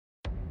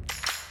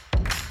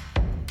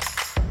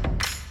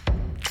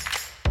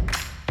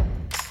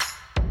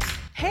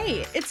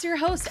Hey, it's your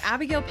host,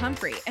 Abigail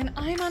Pumphrey, and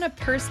I'm on a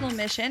personal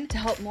mission to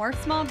help more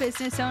small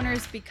business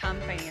owners become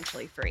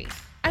financially free.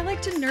 I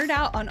like to nerd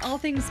out on all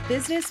things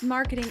business,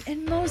 marketing,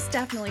 and most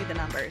definitely the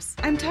numbers.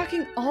 I'm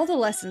talking all the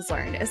lessons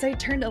learned as I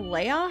turned a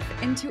layoff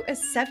into a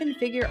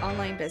 7-figure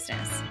online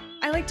business.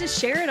 I like to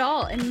share it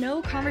all, and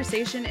no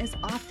conversation is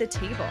off the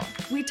table.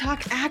 We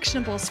talk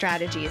actionable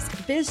strategies,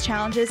 biz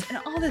challenges, and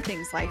all the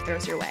things life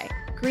throws your way.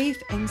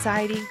 Grief,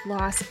 anxiety,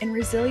 loss, and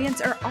resilience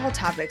are all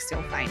topics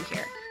you'll find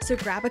here. So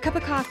grab a cup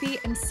of coffee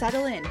and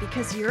settle in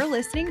because you're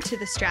listening to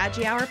the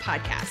Strategy Hour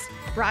podcast,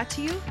 brought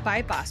to you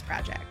by Boss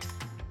Project.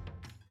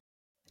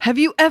 Have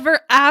you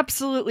ever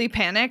absolutely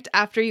panicked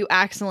after you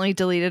accidentally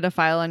deleted a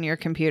file on your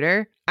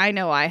computer? I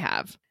know I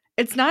have.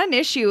 It's not an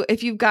issue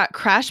if you've got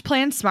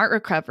CrashPlan Smart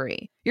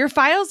Recovery. Your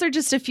files are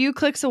just a few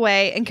clicks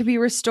away and can be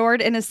restored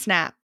in a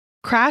snap.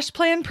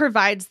 CrashPlan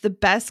provides the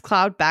best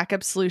cloud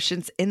backup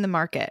solutions in the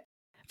market.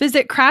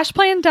 Visit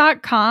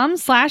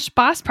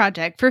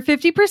crashplan.com/bossproject for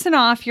 50%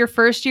 off your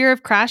first year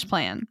of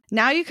CrashPlan.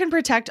 Now you can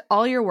protect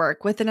all your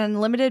work with an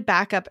unlimited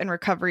backup and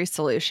recovery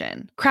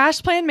solution.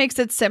 CrashPlan makes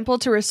it simple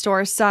to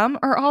restore some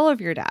or all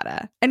of your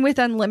data. And with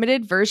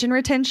unlimited version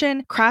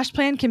retention,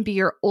 CrashPlan can be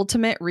your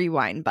ultimate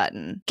rewind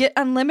button. Get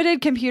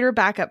unlimited computer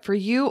backup for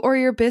you or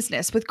your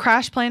business with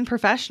CrashPlan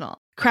Professional.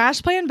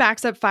 CrashPlan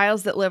backs up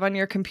files that live on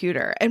your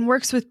computer and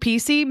works with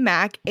PC,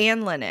 Mac,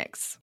 and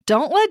Linux.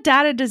 Don't let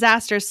data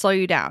disasters slow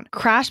you down.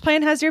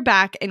 CrashPlan has your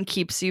back and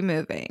keeps you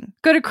moving.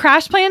 Go to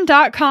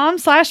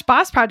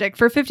crashplan.com/bossproject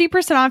for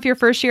 50% off your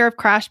first year of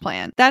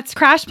CrashPlan. That's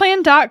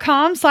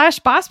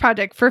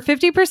crashplan.com/bossproject for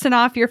 50%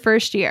 off your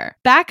first year.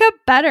 Back up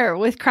better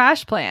with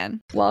CrashPlan.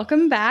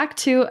 Welcome back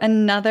to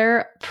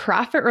another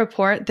profit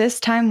report. This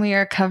time we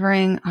are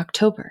covering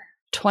October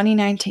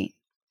 2019.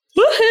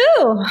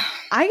 Woohoo!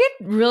 I get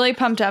really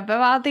pumped up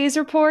about these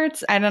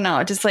reports. I don't know.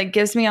 It just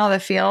gives me all the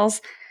feels.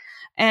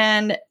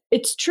 And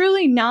it's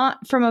truly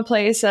not from a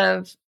place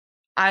of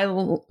I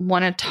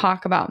want to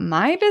talk about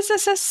my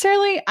business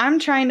necessarily. I'm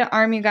trying to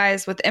arm you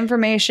guys with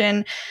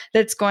information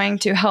that's going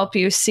to help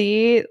you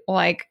see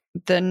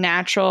the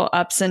natural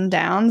ups and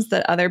downs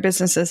that other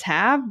businesses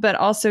have, but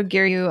also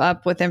gear you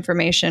up with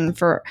information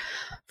for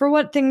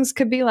what things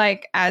could be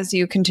like as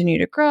you continue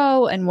to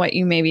grow and what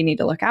you maybe need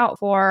to look out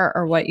for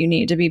or what you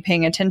need to be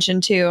paying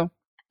attention to.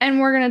 And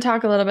we're going to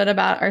talk a little bit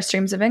about our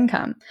streams of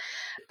income.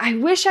 I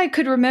wish I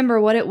could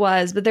remember what it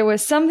was, but there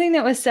was something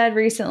that was said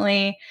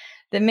recently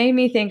that made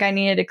me think I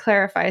needed to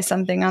clarify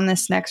something on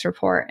this next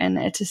report, and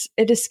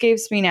it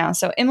escapes me now.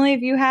 So, Emily, if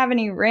you have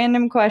any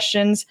random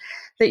questions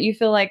that you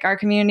feel like our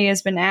community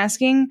has been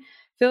asking,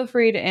 feel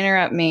free to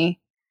interrupt me.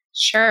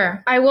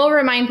 Sure. I will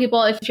remind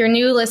people, if you're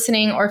new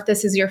listening or if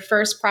this is your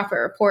first profit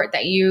report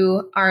that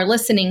you are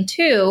listening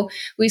to,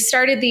 we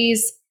started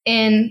these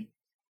in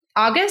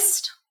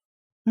August,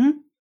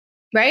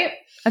 right?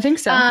 I think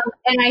so.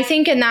 And I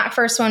think in that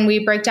first one,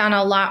 we break down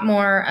a lot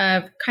more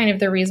of kind of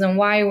the reason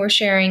why we're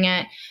sharing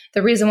it,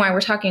 the reason why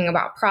we're talking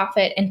about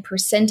profit and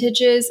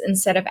percentages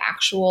instead of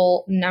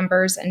actual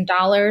numbers and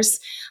dollars.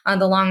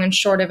 The long and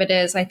short of it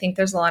is, I think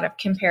there's a lot of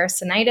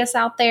comparisonitis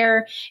out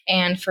there.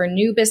 And for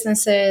new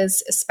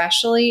businesses,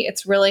 especially,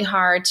 it's really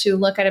hard to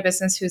look at a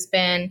business who's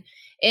been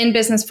in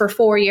business for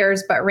 4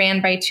 years, but ran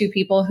by two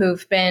people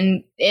who've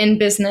been in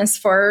business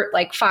for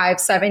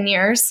 5-7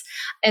 years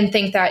and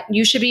think that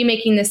you should be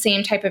making the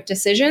same type of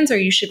decisions or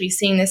you should be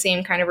seeing the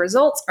same kind of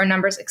results or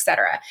numbers, et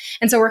cetera.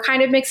 And so we're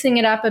kind of mixing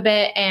it up a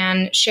bit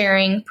and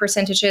sharing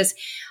percentages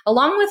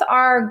along with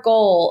our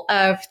goal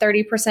of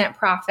 30%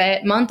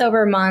 profit month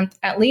over month,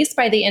 at least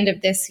by the end of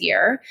this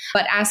year,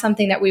 but as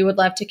something that we would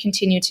love to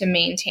continue to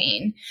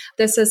maintain.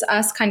 This is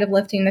us kind of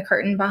lifting the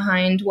curtain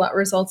behind what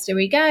results do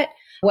we get,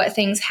 what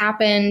things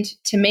happened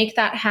to make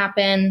that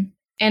happen.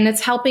 And it's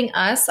helping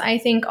us, I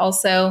think,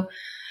 also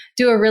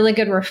do a really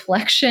good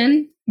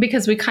reflection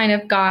because we kind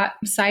of got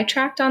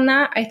sidetracked on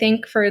that, I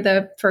think, for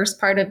the first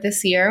part of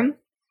this year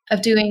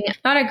of doing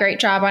not a great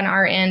job on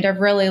our end of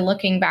really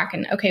looking back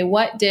and, okay,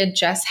 what did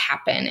just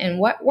happen and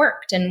what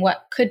worked and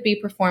what could be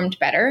performed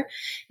better?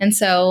 And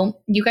so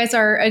you guys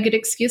are a good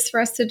excuse for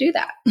us to do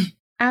that.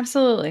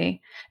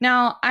 Absolutely.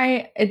 Now,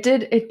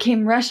 it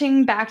came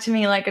rushing back to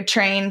me like a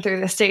train through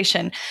the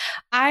station.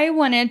 I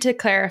wanted to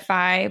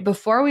clarify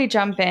before we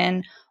jump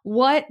in,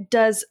 what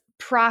does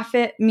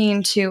profit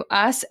mean to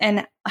us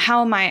and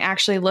how am I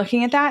actually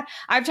looking at that?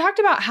 I've talked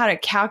about how to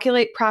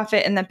calculate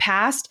profit in the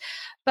past,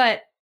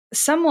 but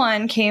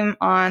someone came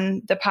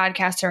on the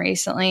podcast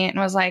recently and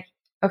was like,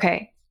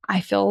 okay,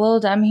 I feel a little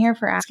dumb here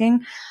for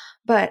asking,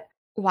 but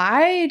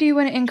why do you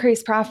want to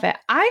increase profit?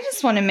 I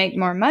just want to make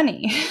more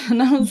money.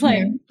 And I was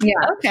like, yeah,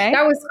 okay.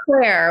 That was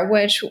Claire,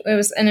 which it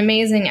was an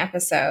amazing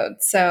episode.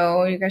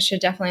 So you guys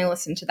should definitely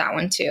listen to that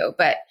one too.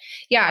 But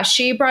yeah,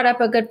 she brought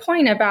up a good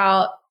point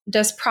about,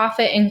 does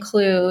profit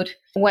include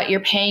what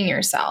you're paying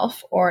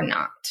yourself or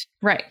not?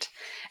 Right.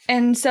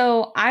 And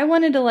so I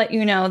wanted to let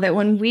you know that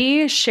when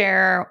we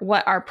share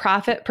what our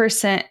profit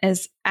percent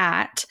is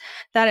at,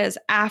 that is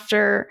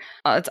after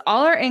it's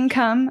all our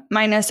income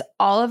minus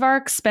all of our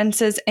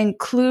expenses,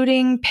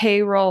 including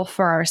payroll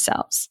for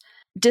ourselves.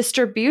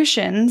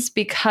 distributions,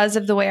 because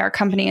of the way our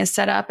company is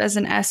set up as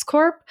an S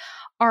Corp,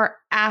 are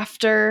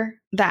after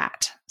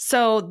that.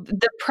 So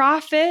the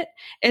profit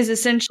is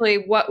essentially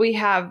what we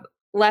have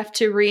left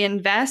to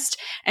reinvest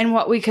and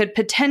what we could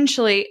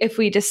potentially, if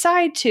we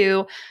decide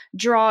to,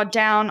 draw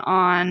down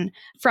on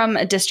from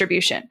a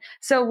distribution.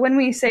 So when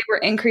we say we're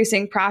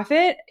increasing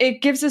profit,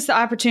 it gives us the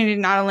opportunity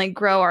to not only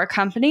grow our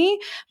company,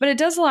 but it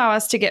does allow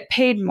us to get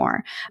paid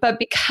more. But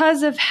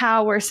because of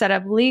how we're set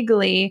up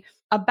legally,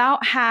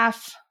 about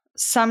half,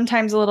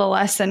 sometimes a little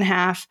less than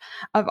half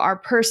of our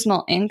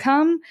personal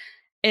income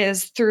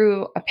is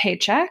through a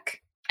paycheck.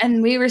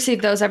 And we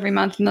receive those every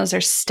month, and those are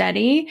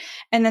steady.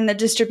 And then the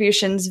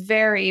distributions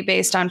vary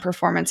based on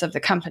performance of the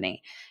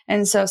company.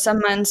 And so some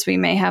months we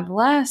may have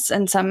less,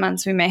 and some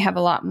months we may have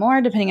a lot more,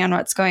 depending on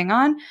what's going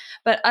on.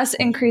 But us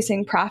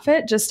increasing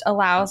profit just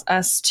allows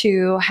us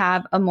to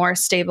have a more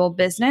stable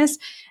business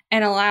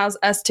and allows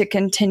us to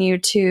continue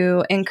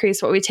to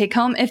increase what we take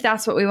home if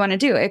that's what we want to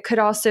do. It could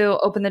also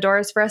open the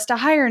doors for us to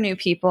hire new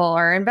people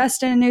or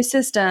invest in a new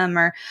system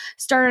or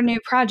start a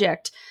new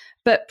project.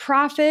 But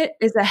profit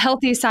is a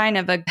healthy sign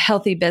of a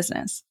healthy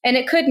business. And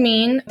it could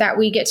mean that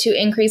we get to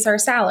increase our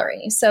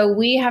salary. So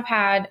we have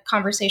had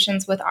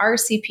conversations with our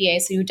CPA.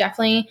 So you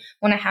definitely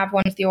want to have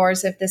one with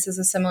yours if this is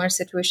a similar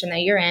situation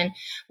that you're in,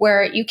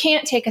 where you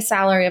can't take a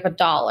salary of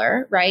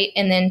 $1, right?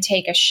 And then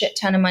take a shit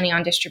ton of money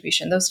on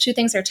distribution. Those two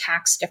things are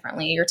taxed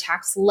differently. You're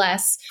taxed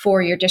less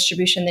for your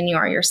distribution than you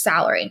are your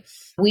salary.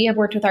 We have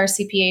worked with our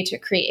CPA to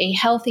create a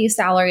healthy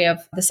salary of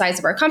the size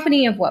of our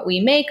company, of what we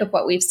make, of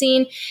what we've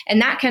seen,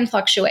 and that can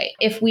fluctuate.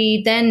 If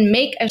we then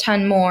make a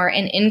ton more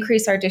and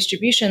increase our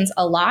distributions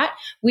a lot,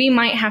 we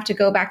might have to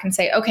go back and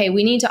say, okay,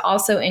 we need to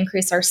also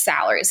increase our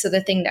salary. So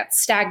the thing that's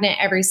stagnant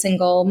every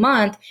single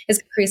month is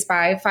increased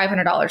by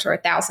 $500 or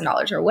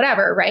 $1,000 or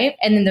whatever, right?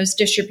 And then those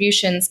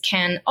distributions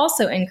can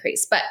also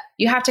increase. But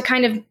you have to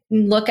kind of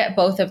look at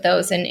both of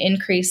those and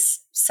increase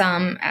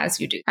some as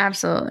you do.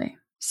 Absolutely.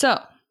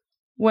 So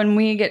when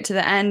we get to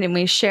the end and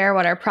we share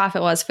what our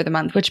profit was for the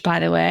month, which, by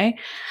the way,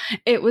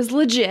 it was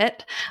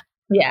legit.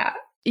 Yeah.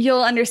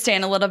 You'll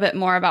understand a little bit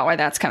more about where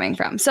that's coming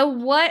from. So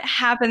what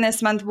happened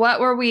this month? What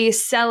were we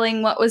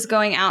selling? What was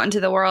going out into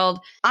the world?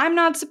 I'm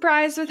not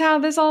surprised with how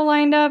this all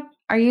lined up.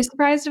 Are you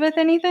surprised with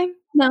anything?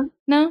 No.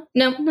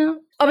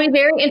 I'll be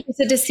very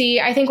interested to see.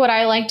 I think what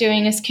I like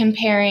doing is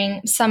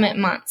comparing summit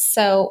months.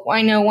 So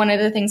I know one of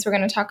the things we're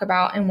going to talk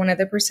about and one of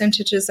the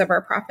percentages of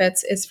our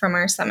profits is from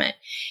our summit.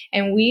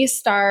 And we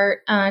start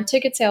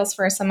ticket sales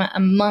for our summit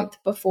a month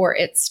before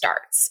it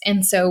starts.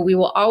 And so we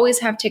will always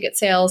have ticket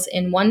sales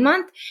in one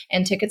month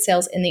and ticket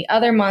sales in the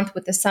other month,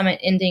 with the summit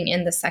ending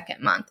in the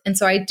second month. And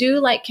so I do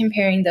like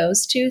comparing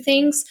those two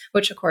things,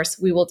 which of course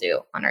we will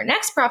do on our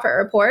next profit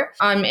report.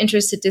 I'm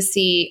interested to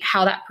see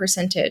how that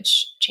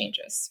percentage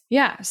changes.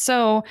 Yeah.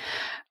 So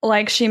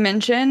like she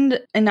mentioned,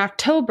 in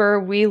October,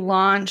 we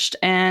launched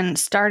and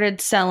started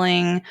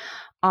selling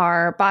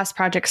our Boss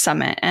Project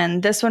Summit.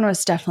 And this one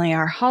was definitely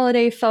our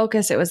holiday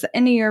focus. It was the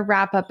end of year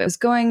wrap up. It was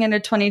going into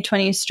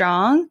 2020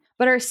 strong.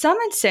 But our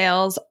summit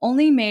sales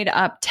only made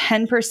up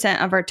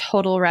 10% of our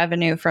total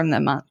revenue from the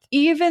month,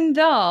 even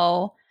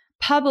though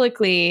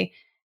publicly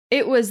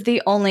it was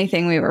the only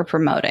thing we were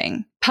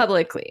promoting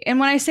publicly. And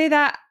when I say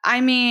that, I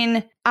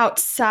mean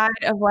outside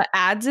of what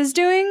ads is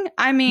doing.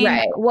 I mean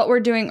what we're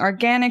doing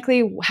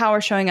organically, how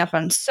we're showing up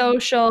on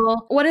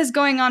social, what is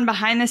going on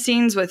behind the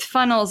scenes with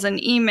funnels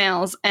and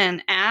emails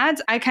and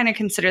ads. I kind of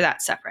consider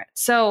that separate.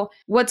 So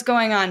what's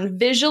going on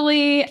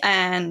visually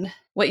and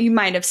what you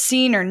might have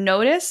seen or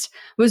noticed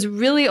was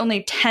really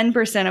only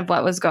 10% of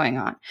what was going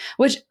on,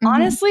 which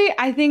honestly,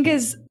 I think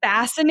is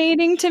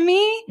fascinating to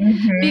me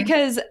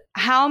because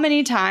how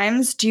many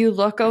times do you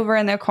look over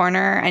in the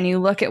corner and you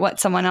look at what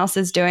someone else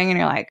is doing and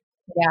you're like,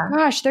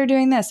 gosh, they're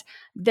doing this.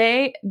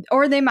 They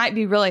might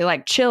be really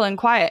like chill and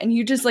quiet and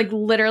you just like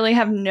literally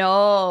have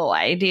no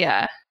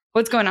idea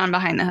what's going on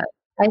behind the hood.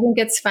 I think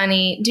it's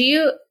funny. Do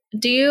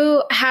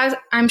you have,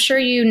 I'm sure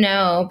you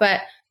know,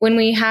 but when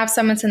we have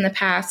summits in the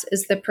past,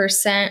 is it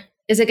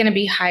going to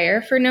be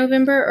higher for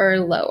November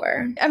or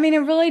lower? I mean, it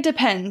really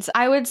depends.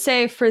 I would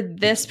say for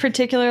this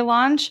particular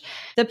launch,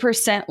 the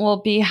percent will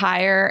be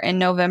higher in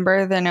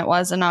November than it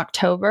was in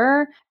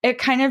October. It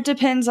kind of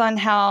depends on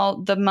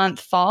how the month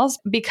falls.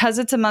 Because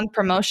it's a month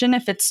promotion,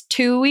 if it's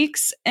 2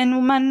 weeks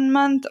in 1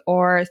 month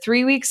or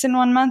 3 weeks in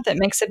 1 month, it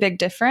makes a big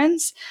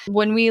difference.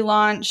 When we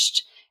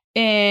launched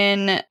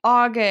in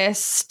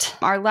August,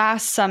 our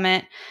last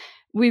summit,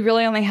 we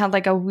really only had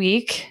like a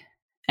week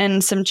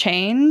and some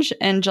change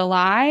in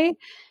July.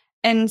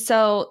 And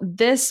so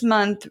this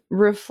month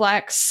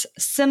reflects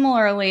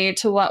similarly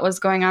to what was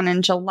going on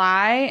in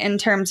July in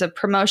terms of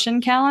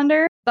promotion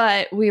calendar,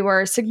 but we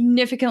were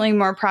significantly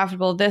more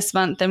profitable this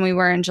month than we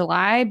were in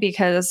July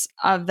because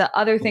of the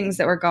other things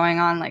that were going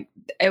on. Like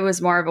it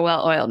was more of a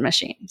well-oiled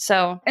machine.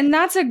 So, and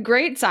that's a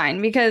great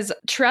sign because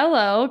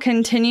Trello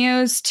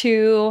continues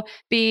to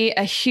be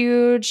a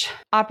huge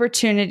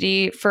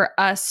opportunity for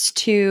us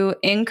to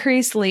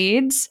increase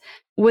leads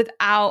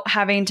without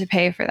having to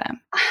pay for them.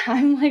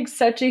 I'm like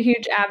such a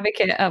huge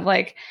advocate of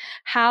like,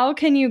 how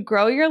can you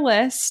grow your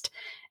list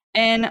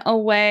in a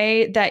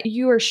way that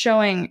you are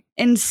showing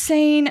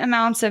insane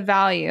amounts of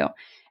value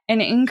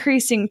and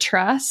increasing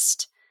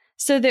trust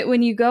so that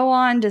when you go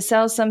on to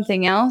sell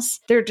something else,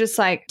 they're just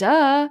like,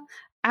 duh,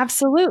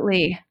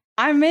 absolutely.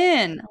 I'm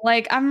in.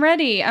 Like, I'm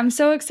ready. I'm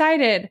so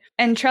excited.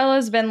 And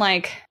Trello's been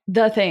like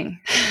the thing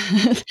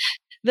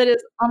that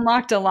has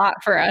unlocked a lot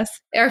for us.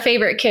 Our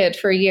favorite kid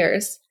for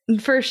years.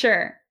 For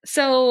sure.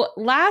 So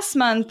last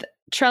month,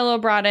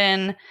 Trello brought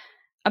in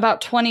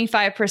about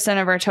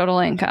 25% of our total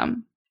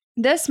income.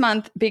 This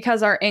month,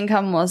 because our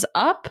income was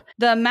up,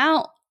 the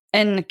amount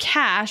in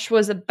cash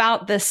was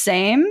about the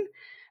same,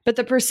 but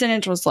the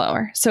percentage was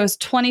lower. So it's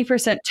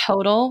 20%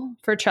 total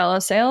for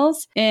Trello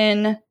sales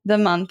in the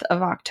month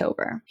of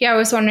October. Yeah, I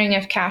was wondering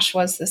if cash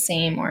was the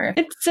same or...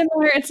 It's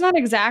similar. It's not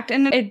exact.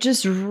 And it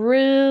just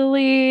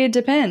really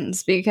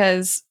depends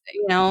because,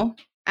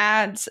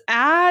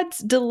 ads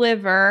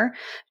deliver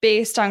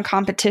based on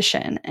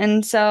competition.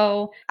 And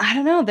so I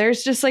don't know,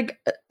 there's just like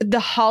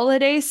the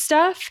holiday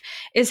stuff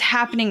is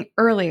happening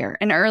earlier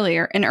and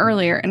earlier and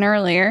earlier and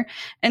earlier.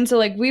 And so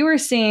like we were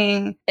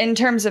seeing in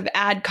terms of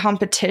ad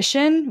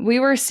competition, we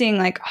were seeing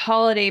like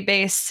holiday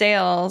based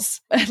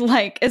sales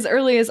like as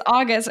early as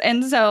August.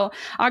 And so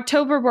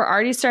October, we're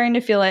already starting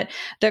to feel it.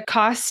 The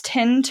costs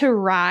tend to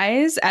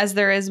rise as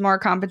there is more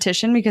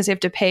competition because you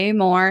have to pay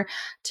more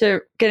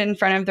to get in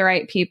front of the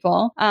right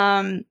people.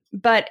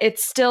 But it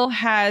still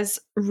has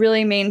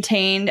really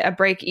maintained a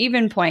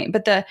break-even point.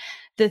 But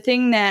the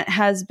thing that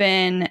has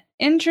been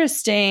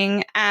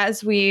interesting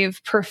as we've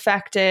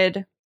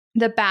perfected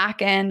the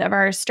back end of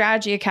our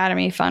Strategy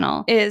Academy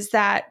funnel is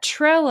that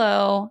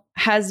Trello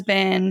has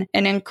been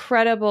an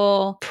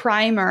incredible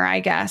primer,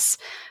 I guess,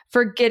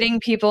 for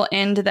getting people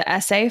into the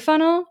SA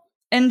funnel.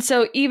 And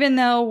so even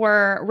though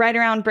we're right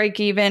around break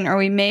even, or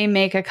we may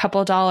make a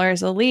couple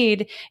dollars a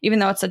lead, even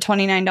though it's a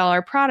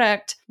 $29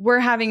 product, we're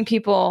having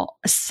people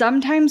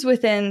sometimes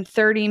within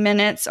 30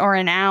 minutes or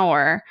an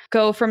hour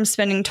go from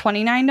spending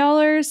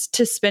 $29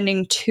 to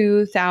spending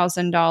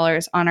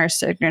 $2,000 on our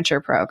signature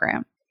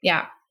program.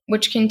 Yeah.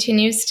 Which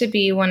continues to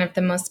be one of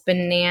the most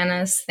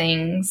bananas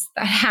things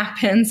that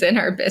happens in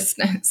our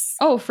business.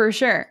 Oh, for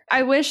sure.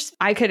 I wish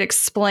I could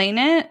explain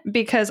it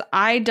because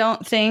I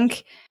don't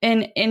think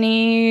in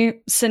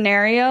any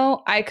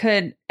scenario I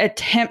could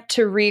attempt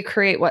to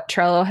recreate what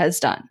Trello has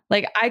done.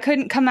 Like I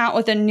couldn't come out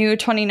with a new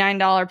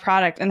 $29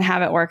 product and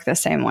have it work the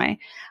same way.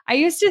 I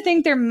used to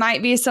think there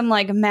might be some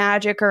like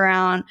magic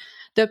around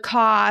the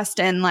cost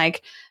and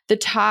like the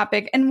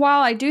topic. And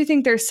while I do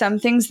think there's some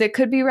things that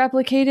could be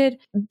replicated,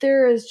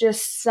 there is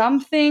just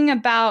something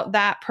about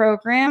that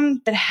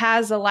program that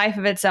has a life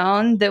of its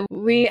own that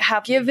we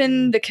have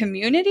given the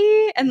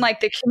community, and like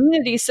the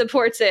community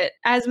supports it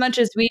as much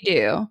as we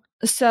do.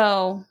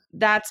 So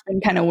that's been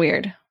kind of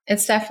weird.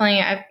 It's definitely,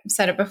 I've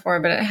said it before,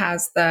 but it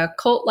has the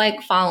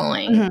cult-like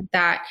following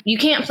that you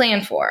can't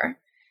plan for.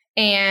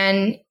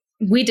 And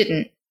we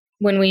didn't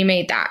when we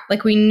made that.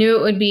 Like we knew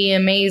it would be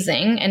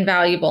amazing and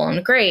valuable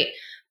and great.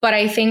 But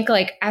I think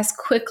like as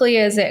quickly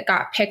as it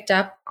got picked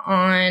up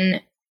on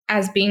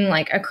as being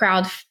like a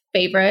crowd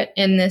favorite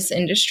in this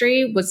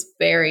industry was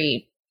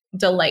very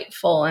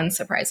delightful and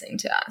surprising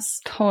to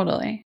us.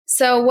 Totally.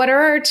 So what are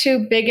our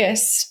two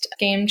biggest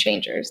game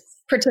changers?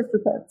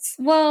 Participants.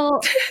 Well,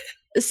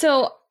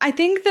 so I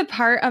think the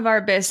part of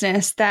our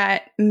business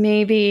that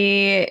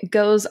maybe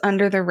goes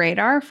under the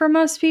radar for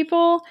most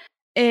people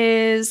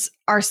is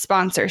our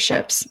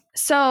sponsorships.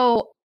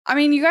 So I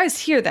mean, you guys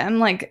hear them,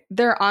 like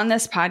they're on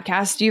this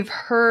podcast. You've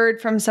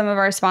heard from some of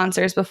our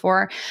sponsors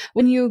before.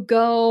 When you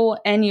go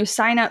and you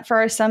sign up for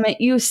our summit,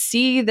 you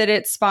see that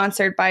it's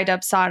sponsored by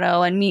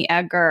Dubsado and Meet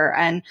Edgar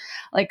and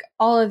like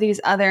all of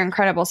these other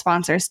incredible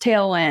sponsors,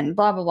 Tailwind,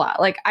 blah, blah, blah.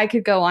 Like I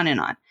could go on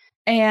and on.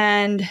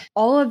 And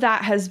all of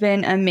that has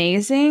been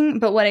amazing.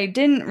 But what I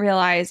didn't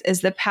realize is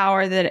the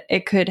power that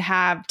it could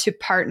have to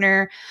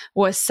partner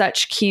with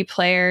such key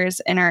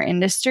players in our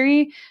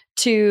industry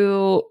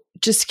to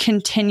just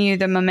continue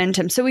the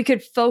momentum. So we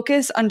could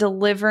focus on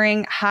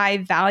delivering high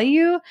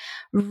value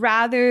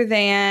rather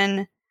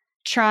than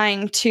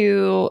trying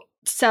to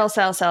sell.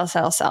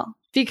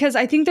 Because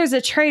I think there's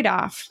a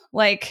trade-off.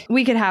 Like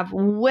we could have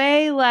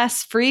way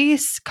less free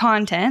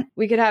content.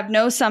 We could have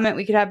no summit.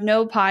 We could have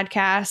no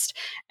podcast.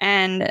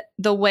 And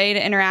the way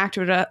to interact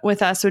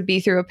with us would be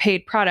through a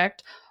paid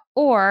product.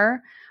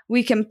 Or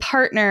we can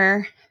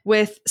partner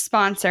with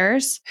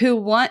sponsors who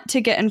want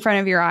to get in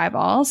front of your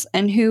eyeballs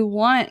and who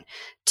want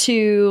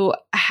to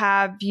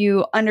have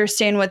you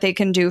understand what they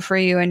can do for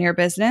you in your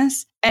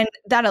business. And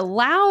that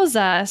allows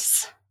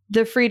us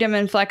the freedom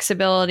and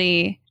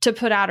flexibility to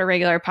put out a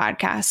regular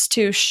podcast,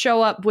 to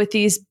show up with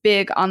these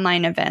big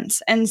online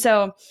events. And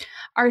so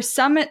our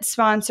summit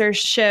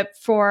sponsorship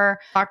for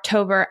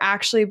October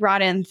actually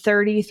brought in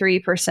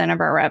 33% of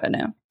our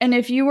revenue. And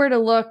if you were to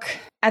look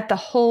at the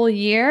whole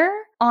year,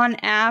 on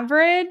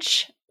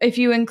average, if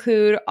you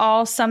include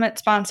all summit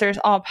sponsors,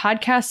 all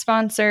podcast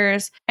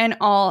sponsors, and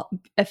all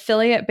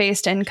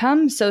affiliate-based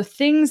income, so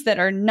things that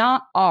are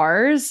not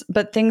ours,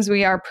 but things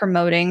we are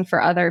promoting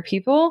for other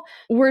people,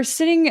 we're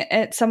sitting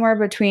at somewhere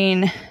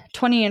between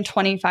 20 and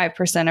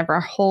 25% of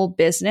our whole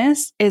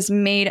business is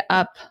made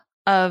up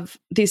of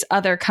these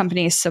other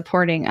companies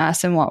supporting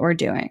us and what we're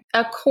doing.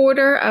 A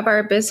quarter of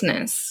our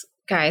business,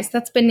 guys,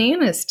 that's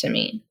bananas to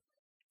me.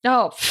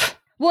 Oh,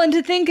 well, and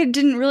to think it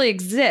didn't really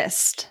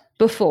exist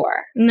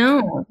before.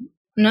 No.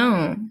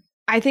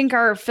 I think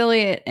our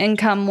affiliate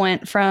income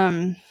went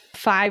from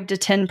 5 to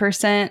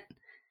 10%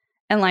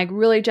 and like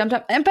really jumped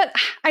up. But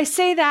I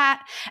say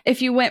that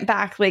if you went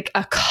back like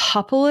a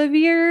couple of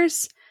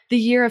years, the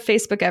year of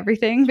Facebook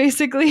everything,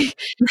 basically,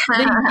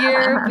 the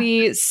year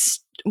we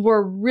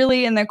were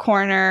really in the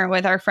corner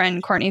with our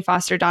friend Courtney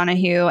Foster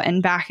Donahue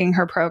and backing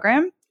her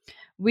program,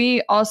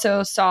 we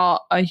also saw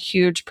a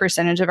huge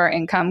percentage of our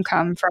income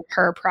come from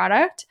her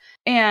product,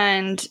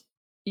 and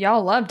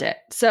y'all loved it.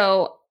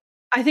 So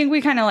I think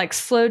we kind of like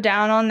slowed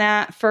down on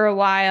that for a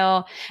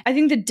while. I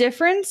think the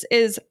difference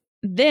is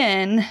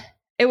then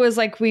it was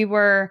like we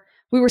were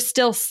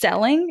still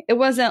selling. It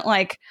wasn't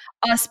like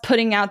us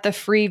putting out the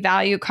free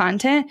value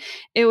content.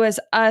 It was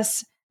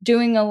us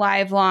doing a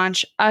live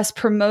launch, us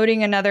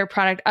promoting another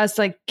product, us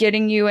like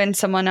getting you in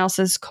someone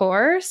else's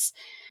course.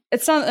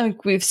 It's not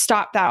like we've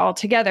stopped that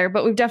altogether,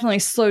 but we've definitely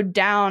slowed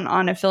down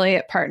on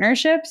affiliate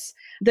partnerships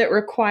that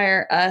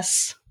require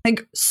us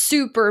like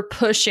super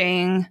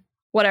pushing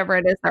whatever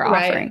it is they're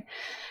offering.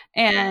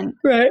 And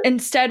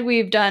instead,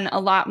 we've done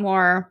a lot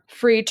more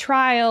free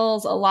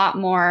trials, a lot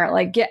more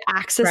like get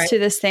access to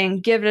this thing,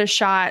 give it a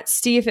shot,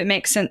 see if it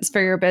makes sense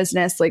for your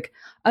business, like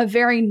a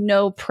very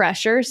no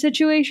pressure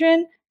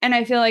situation. And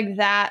I feel like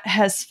that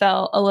has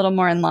felt a little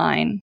more in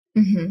line.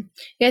 Mm-hmm.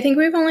 Yeah, I think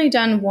we've only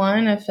done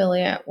one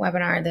affiliate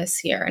webinar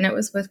this year, and it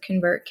was with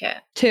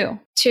ConvertKit. Two.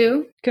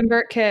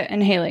 ConvertKit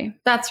and Haley.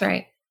 That's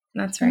right.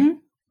 Mm-hmm.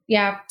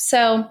 Yeah.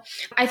 So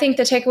I think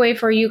the takeaway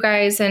for you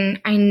guys, and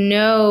I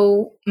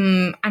know,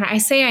 and I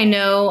say I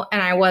know,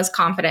 and I was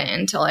confident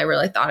until I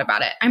really thought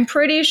about it. I'm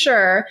pretty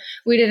sure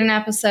we did an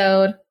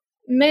episode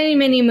many,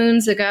 many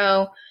moons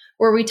ago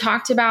where we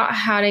talked about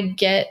how to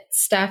get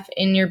stuff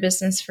in your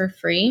business for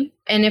free.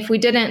 And if we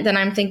didn't, then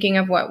I'm thinking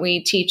of what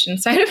we teach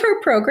inside of our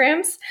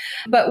programs.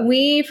 But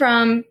we,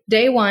 from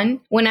day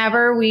one,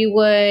 whenever we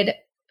would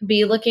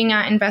be looking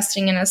at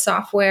investing in a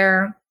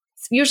software,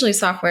 usually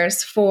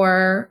softwares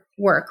for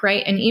work,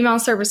 right? An email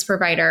service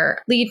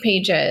provider, lead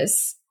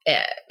pages,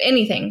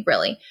 anything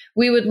really,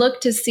 we would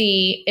look to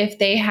see if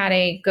they had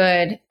a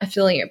good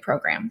affiliate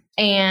program.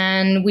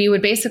 And we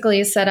would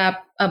basically set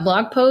up a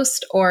blog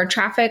post or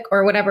traffic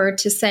or whatever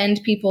to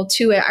send people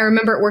to it. I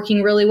remember it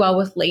working really well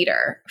with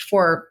Later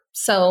for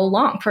so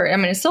long.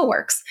 It still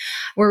works,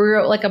 where we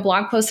wrote like a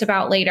blog post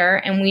about Later,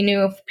 and we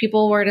knew if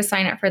people were to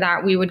sign up for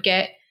that, we would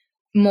get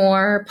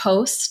more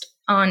posts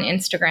on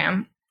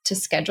Instagram to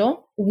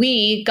schedule.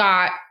 We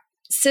got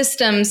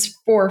systems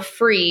for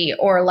free,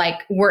 or like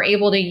we're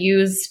able to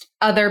use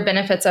other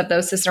benefits of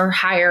those systems or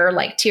higher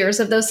like tiers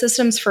of those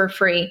systems for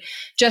free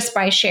just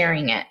by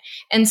sharing it.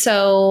 And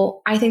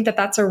so I think that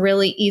that's a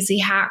really easy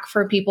hack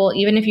for people,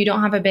 even if you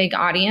don't have a big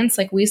audience.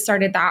 Like we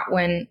started that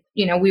when,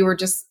 we were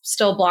just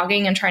still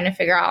blogging and trying to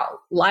figure out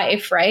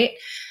life, right?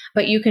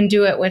 But you can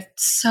do it with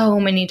so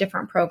many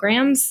different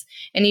programs.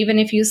 And even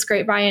if you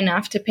scrape by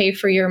enough to pay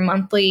for your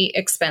monthly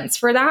expense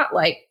for that,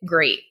 like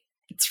great.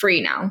 It's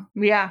free now.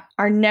 Yeah.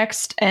 Our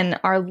next and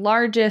our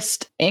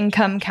largest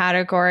income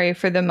category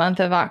for the month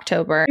of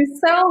October. I'm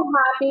so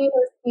happy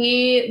to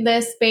see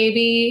this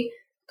baby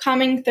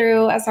coming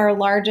through as our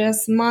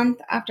largest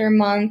month after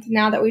month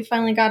now that we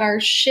finally got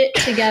our shit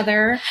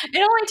together. It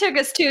only took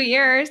us 2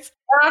 years.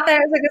 Not that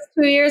it took us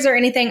 2 years or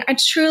anything.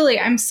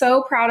 I'm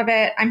so proud of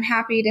it. I'm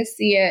happy to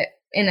see it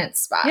in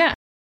its spot. Yeah.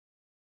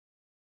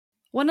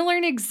 Want to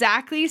learn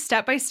exactly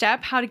step by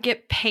step how to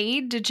get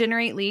paid to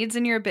generate leads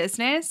in your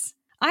business?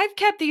 I've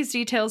kept these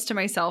details to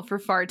myself for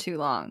far too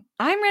long.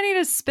 I'm ready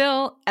to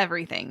spill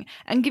everything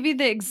and give you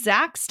the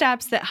exact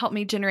steps that help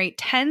me generate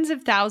tens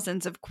of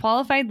thousands of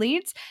qualified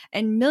leads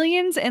and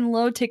millions in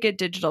low-ticket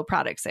digital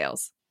product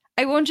sales.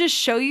 I won't just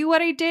show you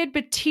what I did,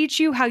 but teach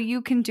you how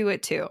you can do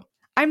it too.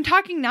 I'm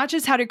talking not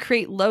just how to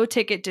create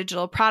low-ticket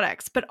digital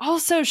products, but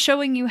also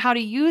showing you how to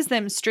use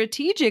them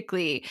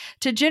strategically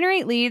to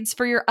generate leads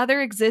for your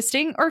other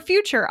existing or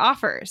future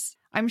offers.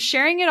 I'm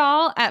sharing it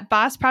all at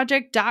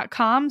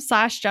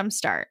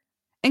bossproject.com/jumpstart,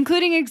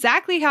 including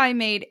exactly how I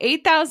made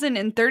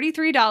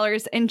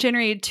 $8,033 and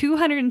generated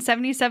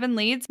 277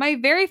 leads my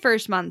very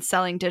first month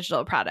selling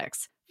digital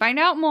products. Find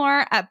out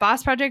more at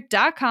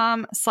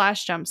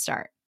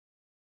bossproject.com/jumpstart.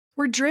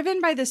 We're driven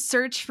by the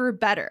search for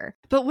better,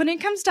 but when it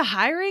comes to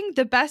hiring,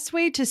 the best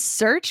way to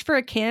search for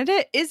a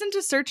candidate isn't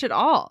to search at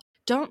all.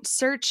 Don't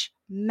search,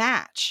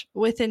 match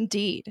with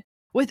Indeed.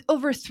 With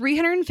over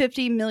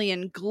 350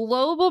 million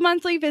global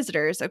monthly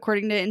visitors,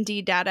 according to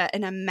Indeed data,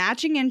 and a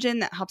matching engine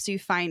that helps you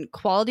find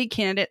quality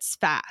candidates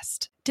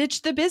fast.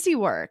 Ditch the busy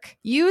work.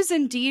 Use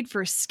Indeed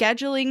for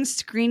scheduling,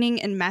 screening,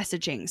 and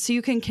messaging so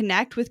you can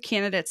connect with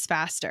candidates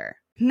faster.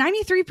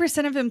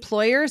 93% of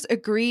employers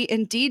agree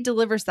Indeed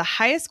delivers the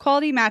highest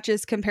quality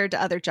matches compared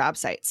to other job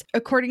sites,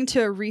 according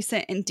to a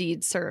recent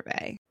Indeed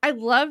survey. I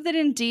love that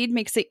Indeed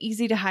makes it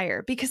easy to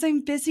hire because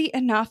I'm busy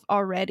enough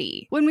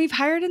already. When we've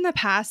hired in the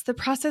past, the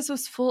process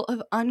was full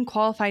of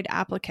unqualified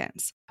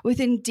applicants. With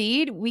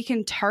Indeed, we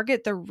can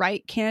target the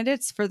right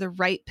candidates for the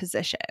right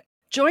position.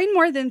 Join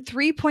more than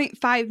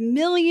 3.5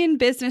 million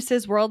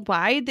businesses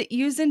worldwide that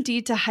use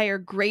Indeed to hire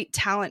great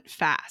talent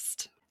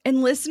fast.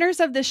 And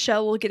listeners of this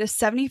show will get a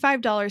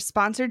 $75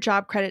 sponsored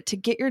job credit to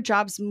get your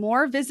jobs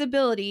more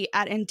visibility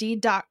at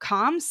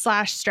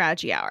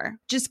Indeed.com/Strategy Hour.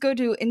 Just go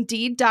to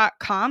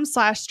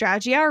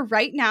Indeed.com/Strategy Hour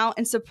right now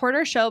and support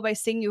our show by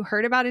saying you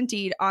heard about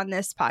Indeed on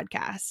this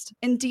podcast.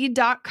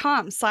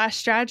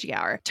 Indeed.com/Strategy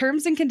Hour.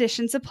 Terms and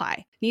conditions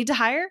apply. Need to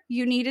hire?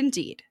 You need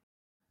Indeed.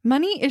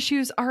 Money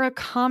issues are a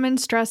common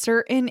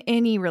stressor in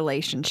any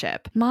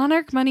relationship.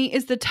 Monarch Money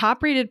is the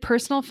top-rated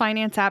personal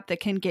finance app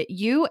that can get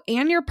you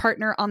and your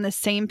partner on the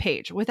same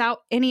page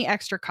without any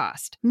extra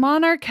cost.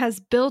 Monarch has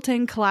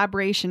built-in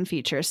collaboration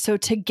features, so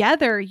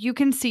together you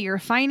can see your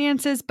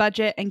finances,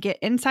 budget, and get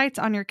insights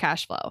on your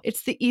cash flow.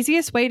 It's the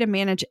easiest way to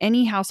manage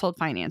any household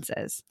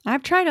finances.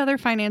 I've tried other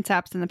finance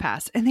apps in the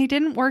past, and they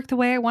didn't work the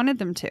way I wanted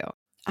them to.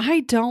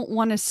 I don't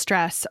want to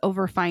stress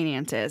over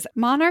finances.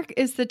 Monarch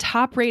is the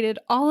top-rated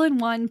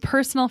all-in-one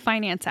personal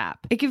finance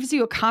app. It gives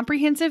you a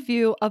comprehensive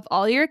view of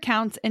all your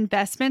accounts,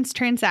 investments,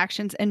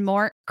 transactions, and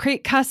more.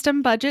 Create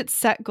custom budgets,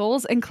 set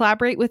goals, and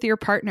collaborate with your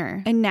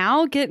partner. And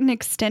now get an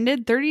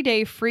extended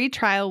 30-day free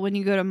trial when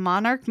you go to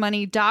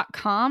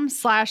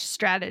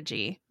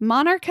monarchmoney.com/strategy.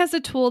 Monarch has a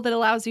tool that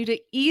allows you to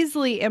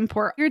easily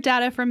import your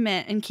data from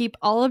Mint and keep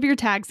all of your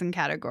tags and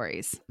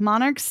categories.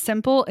 Monarch's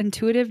simple,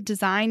 intuitive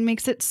design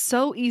makes it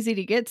so easy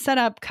to get set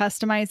up,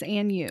 customize,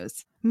 and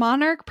use.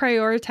 Monarch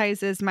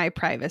prioritizes my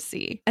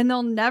privacy, and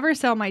they'll never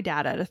sell my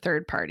data to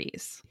third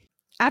parties.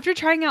 After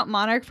trying out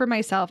Monarch for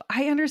myself,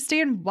 I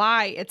understand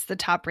why it's the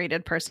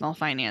top-rated personal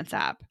finance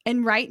app.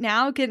 And right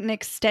now, get an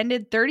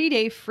extended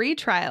 30-day free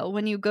trial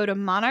when you go to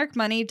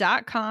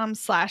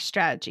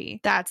monarchmoney.com/strategy.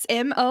 That's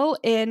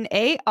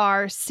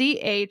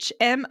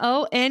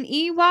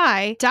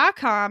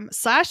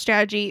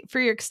MONARCHMONEY.com/strategy for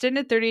your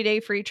extended 30-day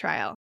free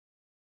trial.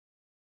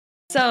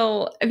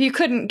 So if you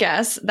couldn't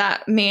guess,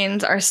 that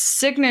means our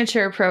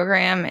signature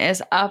program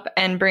is up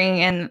and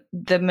bringing in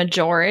the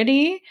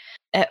majority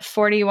at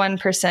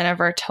 41% of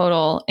our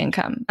total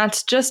income.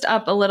 That's just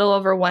up a little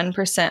over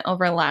 1%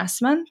 over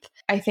last month.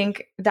 I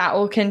think that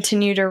will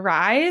continue to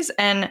rise.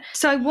 And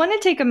so I want to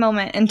take a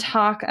moment and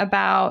talk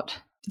about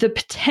the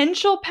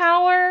potential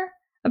power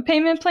of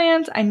payment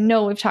plans. I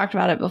know we've talked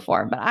about it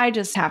before, but I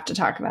just have to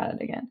talk about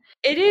it again.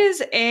 It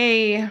is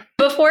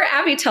Before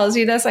Abby tells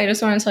you this, I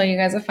just want to tell you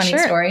guys a funny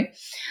story.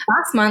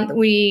 Last month,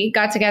 we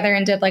got together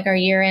and did like our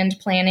year-end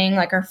planning,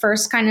 like our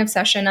first kind of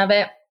session of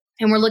it.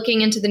 And we're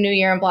looking into the new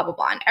year and blah, blah,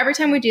 blah. And every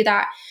time we do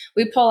that,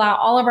 we pull out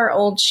all of our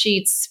old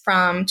sheets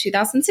from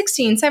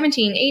 2016,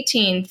 17,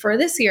 18 for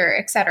this year,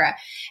 et cetera,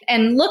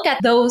 and look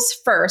at those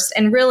first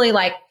and really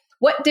like,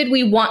 what did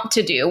we want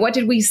to do? What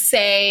did we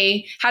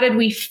say? How did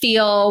we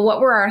feel?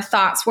 What were our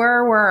thoughts?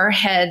 Where were our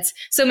heads?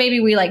 So maybe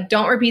we like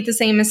don't repeat the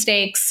same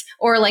mistakes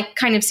or like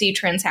kind of see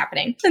trends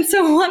happening. And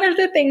so one of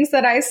the things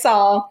that I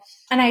saw,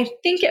 and I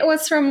think it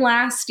was from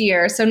last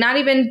year, so not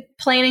even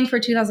planning for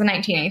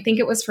 2019, I think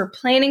it was for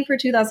planning for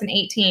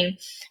 2018. And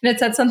it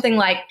said something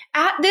like,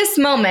 at this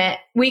moment,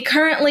 we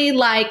currently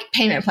like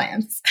payment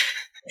plans.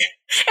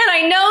 And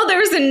I know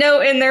there's a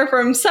note in there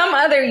from some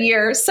other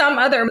year, some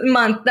other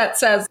month that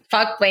says,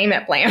 fuck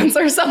payment plans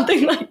or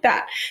something like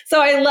that. So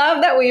I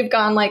love that we've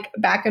gone like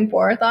back and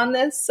forth on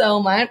this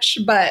so much,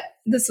 but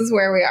this is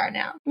where we are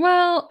now.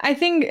 Well, I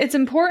think it's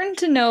important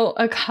to note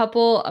a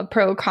couple of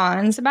pro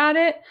cons about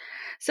it.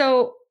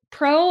 So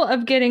pro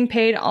of getting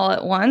paid all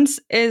at once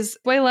is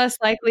way less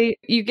likely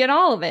you get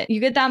all of it. You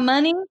get that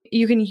money,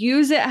 you can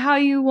use it how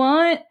you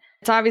want.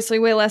 It's obviously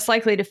way less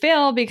likely to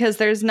fail because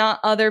there's not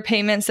other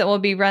payments that will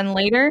be run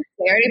later.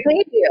 They already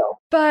paid you.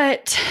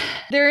 But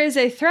there is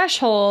a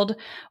threshold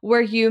where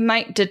you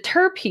might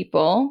deter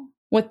people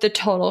with the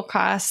total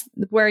cost,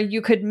 where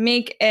you could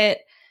make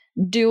it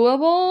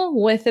doable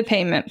with a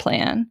payment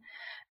plan.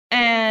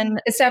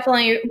 And it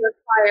definitely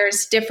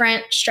requires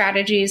different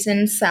strategies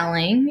in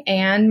selling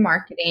and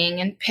marketing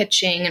and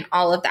pitching and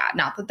all of that.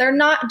 Not that they're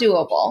not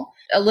doable.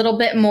 A little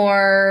bit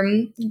more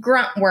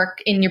grunt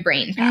work in your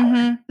brain power.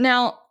 Mm-hmm.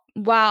 Now,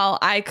 while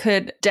I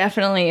could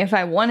definitely, if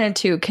I wanted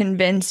to,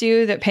 convince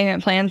you that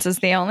payment plans is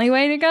the only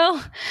way to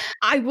go,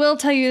 I will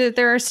tell you that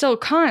there are still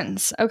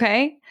cons,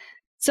 okay?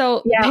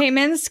 So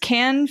payments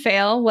can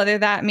fail, whether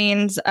that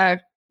means a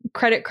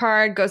credit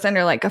card goes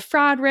under like a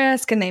fraud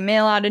risk and they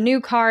mail out a new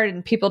card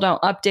and people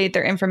don't update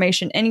their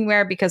information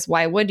anywhere because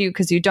why would you?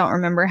 Because you don't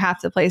remember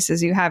half the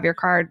places you have your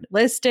card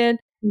listed.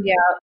 Yeah.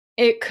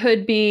 It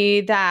could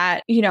be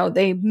that,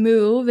 they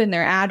move and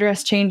their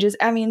address changes.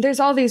 I mean, there's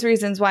all these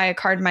reasons why a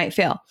card might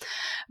fail.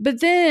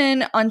 But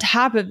then on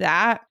top of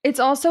that, it's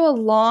also a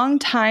long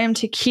time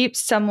to keep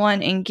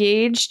someone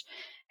engaged,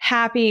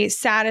 happy,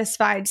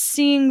 satisfied,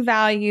 seeing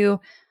value,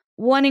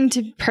 wanting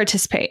to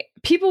participate.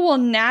 People will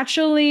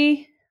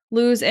naturally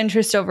lose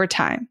interest over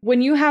time.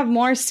 When you have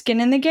more skin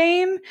in the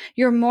game,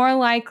 you're more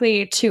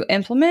likely to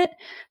implement.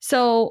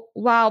 So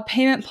while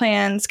payment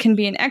plans can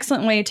be an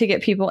excellent way to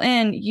get people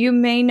in, you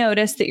may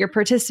notice that your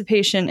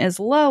participation is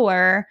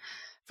lower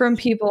from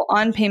people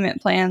on payment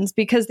plans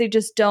because they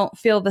just don't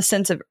feel the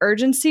sense of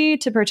urgency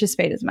to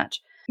participate as much.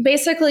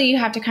 Basically, you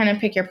have to kind of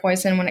pick your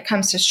poison when it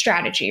comes to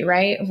strategy,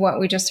 right? Of what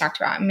we just talked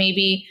about.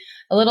 Maybe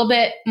a little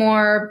bit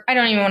more, I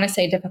don't even want to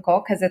say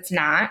difficult because it's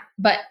not,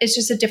 but it's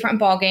just a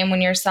different ballgame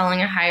when you're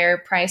selling a higher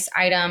price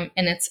item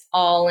and it's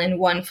all in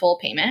one full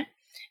payment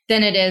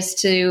than it is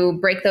to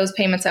break those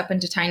payments up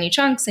into tiny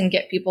chunks and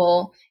get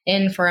people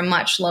in for a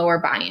much lower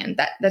buy-in.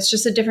 That's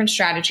just a different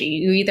strategy.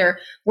 You either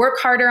work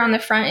harder on the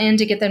front end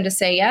to get them to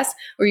say yes,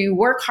 or you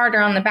work harder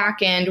on the back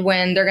end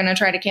when they're going to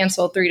try to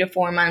cancel 3 to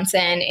 4 months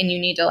in and you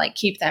need to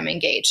keep them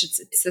engaged.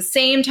 It's the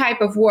same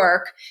type of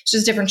work, it's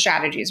just different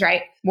strategies,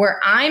 right? Where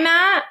I'm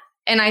at,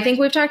 and I think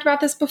we've talked about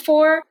this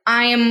before,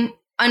 I am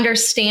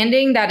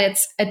understanding that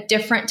it's a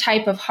different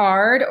type of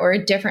hard or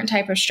a different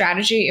type of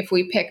strategy if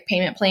we pick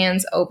payment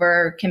plans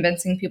over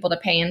convincing people to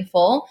pay in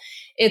full.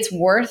 It's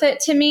worth it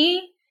to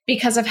me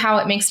because of how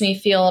it makes me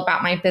feel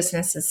about my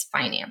business's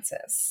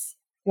finances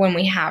when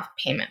we have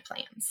payment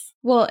plans.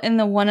 Well, and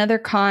the one other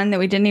con that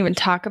we didn't even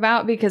talk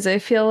about, because I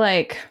feel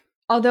like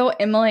although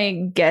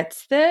Emily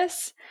gets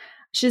this,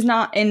 she's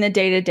not in the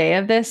day-to-day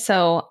of this.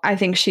 So I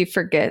think she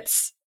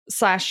forgets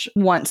 /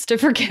 wants to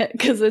forget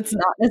because it's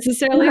not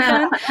necessarily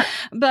fun.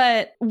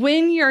 But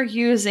when you're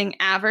using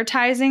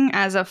advertising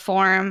as a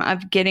form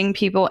of getting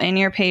people in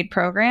your paid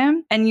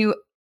program and you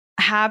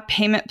have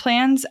payment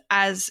plans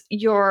as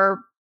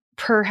your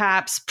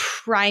perhaps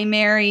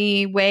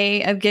primary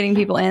way of getting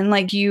people in,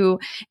 you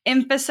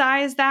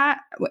emphasize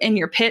that in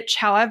your pitch,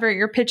 however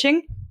you're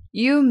pitching,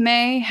 you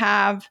may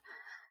have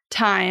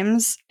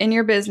times in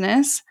your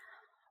business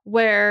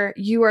where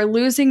you are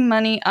losing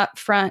money up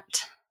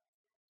front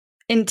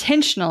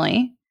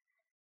intentionally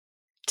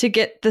to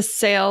get the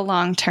sale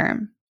long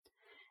term.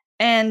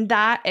 And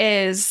that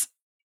is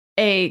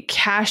a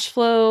cash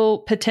flow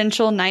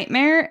potential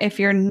nightmare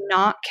if you're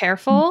not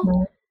careful.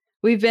 Mm-hmm.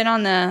 We've been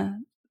on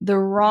the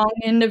wrong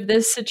end of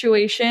this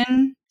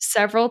situation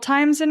several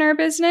times in our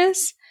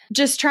business,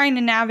 just trying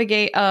to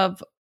navigate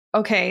of,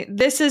 okay,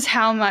 this is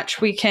how much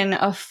we can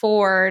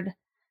afford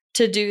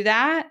to do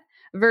that.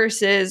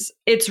 Versus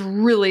it's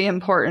really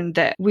important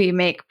that we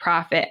make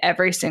profit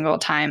every single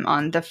time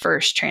on the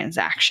first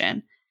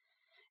transaction.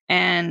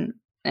 And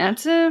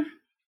it's a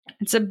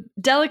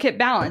delicate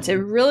balance. It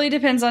really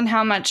depends on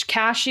how much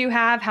cash you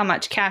have, how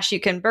much cash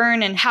you can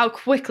burn, and how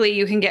quickly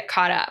you can get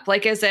caught up.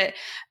 Is it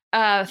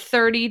a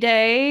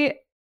 30-day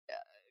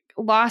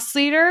loss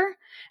leader?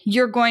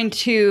 You're going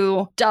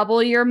to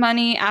double your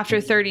money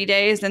after 30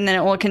 days and then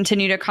it will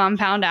continue to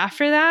compound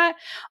after that?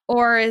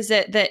 Or is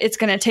it that it's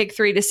going to take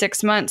 3 to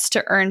 6 months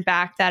to earn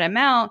back that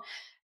amount?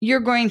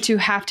 You're going to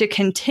have to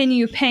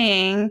continue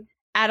paying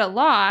at a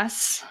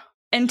loss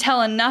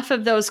until enough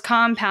of those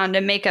compound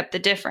and make up the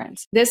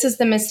difference. This is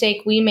the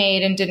mistake we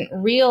made and didn't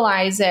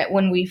realize it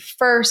when we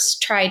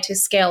first tried to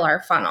scale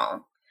our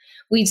funnel.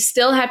 We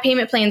still had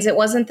payment plans. It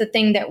wasn't the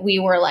thing that we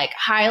were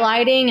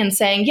highlighting and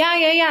saying,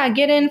 yeah,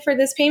 get in for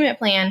this payment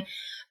plan.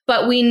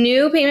 But we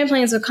knew payment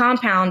plans would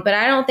compound, but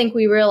I don't think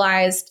we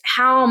realized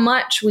how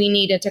much we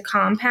needed to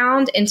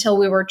compound until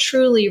we were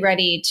truly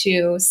ready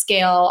to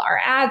scale our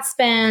ad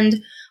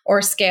spend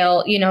or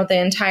scale, the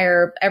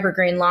entire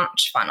evergreen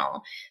launch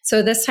funnel.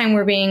 So this time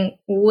we're being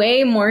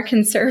way more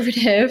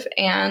conservative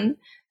and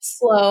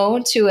slow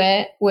to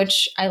it,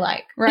 which I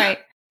like. Right.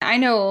 I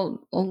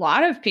know a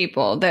lot of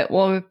people that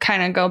will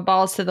kind of go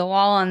balls to the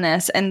wall on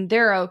this and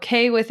they're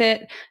okay with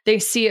it. They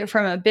see it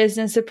from a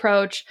business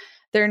approach.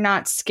 They're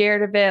not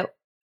scared of it.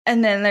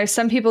 And then there's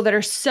some people that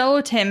are so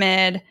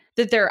timid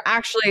that they're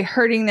actually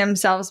hurting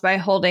themselves by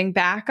holding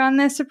back on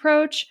this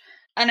approach.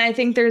 And I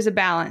think there's a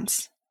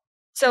balance.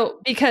 So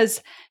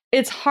because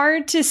it's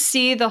hard to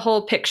see the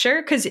whole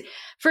picture, because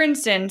for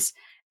instance,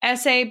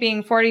 SA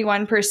being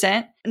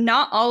 41%,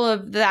 not all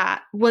of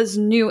that was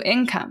new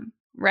income.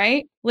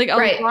 Right?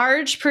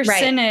 Large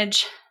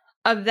percentage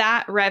of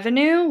that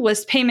revenue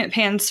was payment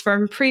plans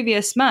from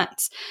previous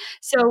months.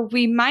 So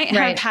we might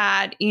have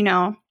had,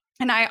 and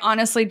I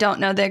honestly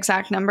don't know the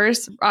exact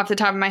numbers off the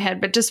top of my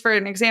head, but just for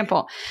an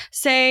example,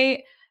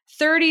 say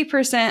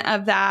 30%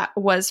 of that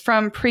was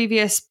from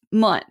previous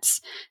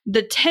months.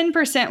 The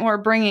 10% we're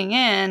bringing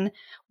in,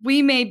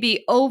 we may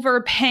be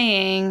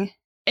overpaying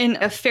in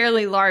a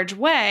fairly large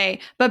way,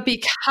 but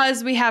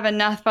because we have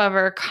enough of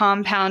our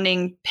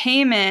compounding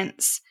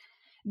payments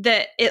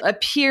that it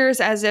appears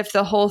as if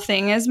the whole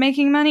thing is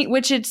making money,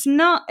 which it's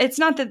not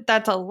that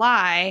that's a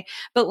lie,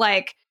 but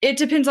it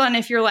depends on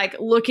if you're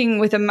looking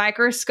with a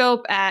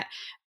microscope at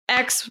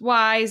X,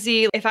 Y,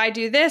 Z. If I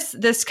do this,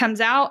 this comes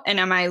out, and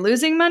am I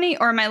losing money,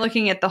 or am I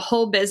looking at the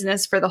whole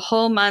business for the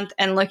whole month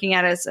and looking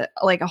at it as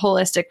like a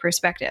holistic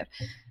perspective?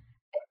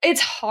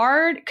 It's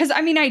hard because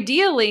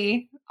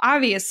ideally,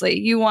 obviously,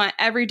 you want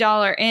every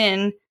dollar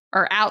in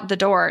or out the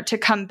door to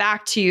come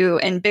back to you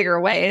in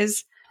bigger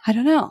ways. I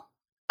don't know.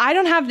 I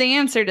don't have the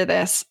answer to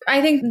this.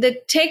 I think the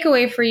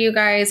takeaway for you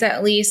guys,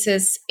 at least,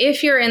 is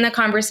if you're in the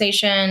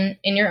conversation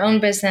in your own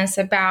business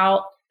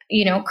about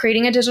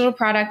creating a digital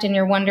product and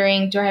you're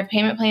wondering, do I have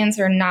payment plans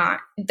or not?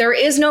 There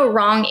is no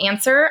wrong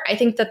answer. I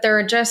think that there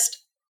are just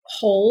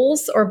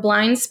holes or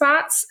blind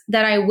spots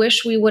that I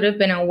wish we would have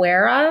been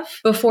aware of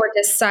before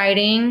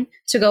deciding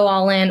to go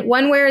all in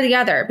one way or the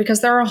other,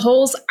 because there are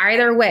holes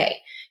either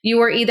way. You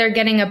are either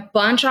getting a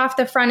bunch off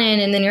the front end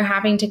and then you're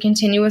having to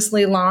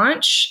continuously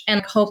launch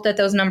and hope that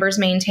those numbers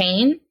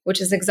maintain,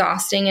 which is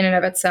exhausting in and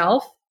of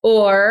itself.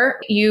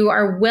 Or you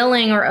are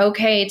willing or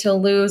okay to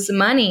lose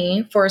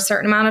money for a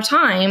certain amount of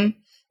time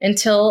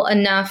until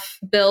enough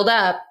build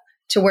up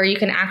to where you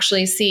can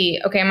actually see,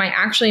 okay, am I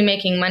actually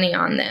making money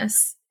on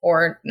this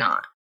or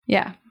not?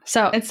 Yeah.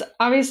 So it's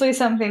obviously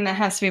something that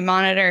has to be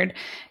monitored.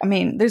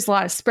 There's a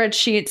lot of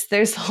spreadsheets,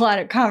 there's a lot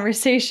of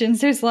conversations,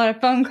 there's a lot of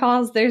phone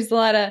calls, there's a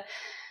lot of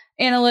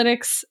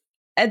analytics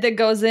that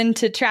goes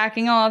into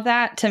tracking all of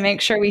that to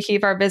make sure we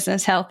keep our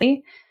business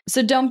healthy.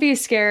 So don't be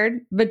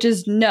scared, but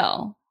just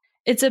know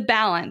it's a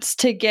balance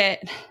to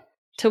get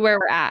to where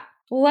we're at.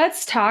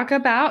 Let's talk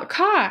about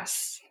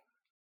costs.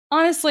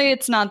 Honestly,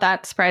 it's not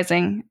that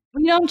surprising.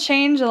 We don't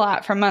change a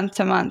lot from month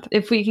to month.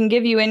 If we can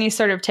give you any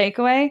sort of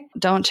takeaway,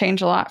 don't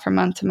change a lot from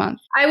month to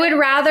month. I would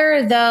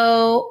rather,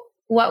 though,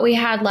 what we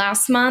had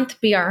last month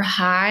be our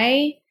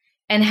high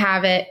and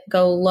have it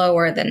go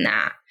lower than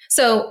that.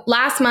 So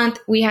last month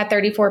we had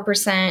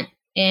 34%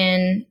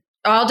 in,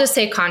 I'll just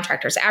say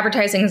contractors.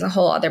 Advertising is a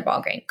whole other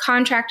ballgame.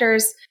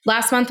 Contractors,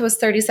 last month was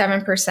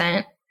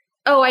 37%.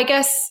 Oh, I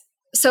guess,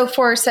 so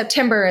for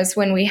September is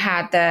when we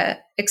had the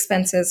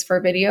expenses for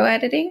video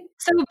editing.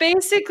 So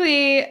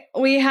basically,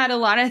 we had a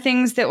lot of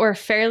things that were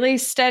fairly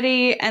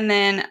steady, and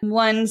then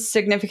one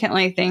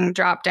significantly thing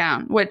dropped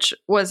down, which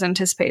was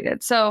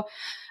anticipated. So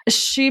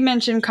she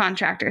mentioned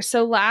contractors.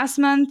 So last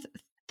month,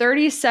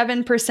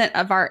 37%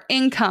 of our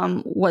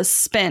income was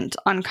spent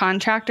on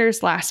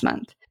contractors last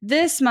month.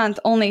 This month,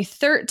 only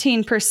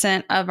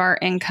 13% of our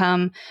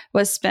income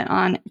was spent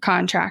on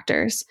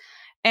contractors.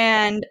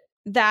 And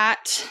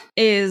that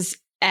is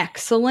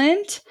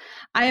excellent.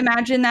 I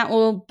imagine that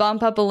will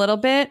bump up a little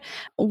bit.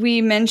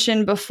 We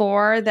mentioned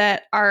before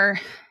that our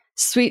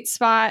sweet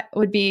spot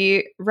would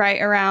be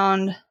right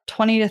around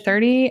 20 to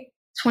 30.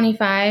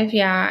 25,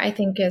 yeah, I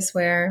think is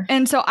where.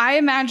 And so I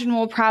imagine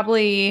we'll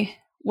probably,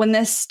 when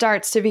this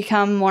starts to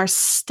become more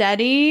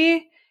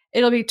steady,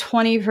 it'll be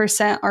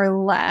 20%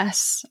 or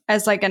less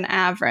as like an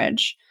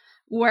average.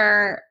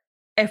 Where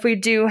if we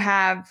do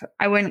have,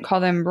 I wouldn't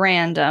call them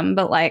random,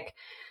 but like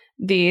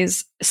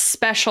these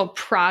special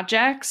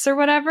projects or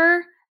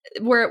whatever,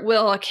 where it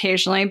will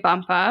occasionally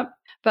bump up.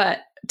 But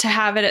to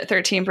have it at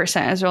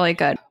 13% is really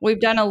good. We've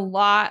done a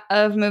lot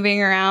of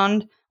moving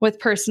around with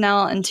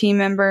personnel and team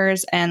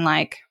members, and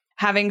like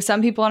having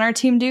some people on our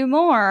team do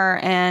more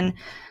and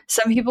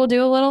some people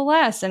do a little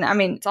less. And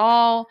it's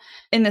all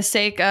in the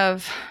sake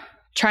of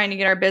trying to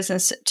get our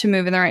business to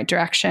move in the right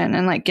direction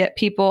and like get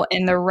people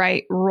in the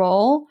right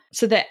role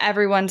so that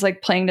everyone's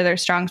like playing to their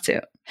strong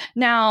suit.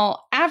 Now,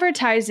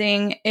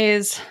 advertising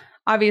is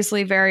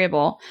obviously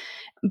variable,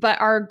 but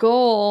our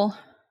goal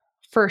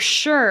for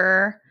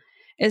sure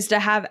is to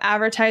have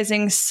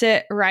advertising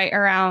sit right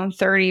around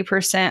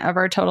 30% of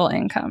our total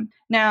income.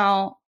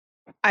 Now,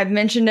 I've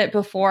mentioned it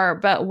before,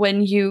 but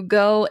when you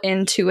go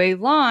into a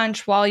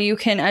launch, while you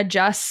can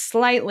adjust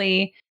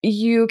slightly,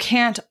 you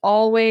can't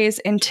always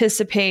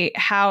anticipate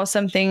how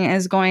something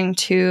is going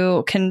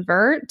to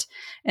convert.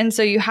 And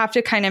so you have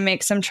to kind of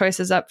make some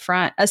choices up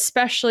front,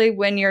 especially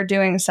when you're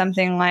doing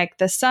something like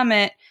the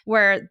summit,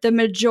 where the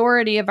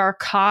majority of our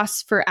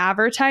costs for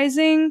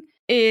advertising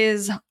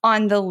is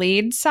on the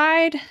lead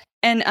side,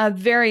 and a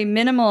very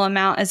minimal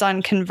amount is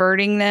on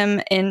converting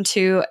them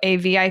into a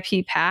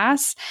VIP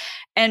pass.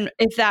 And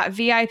if that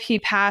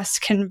VIP pass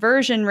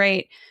conversion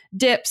rate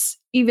dips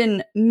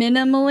even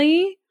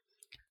minimally,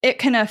 it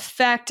can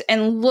affect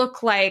and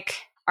look like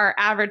our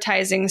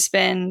advertising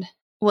spend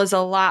was a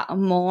lot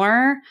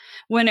more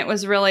when it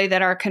was really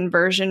that our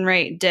conversion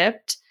rate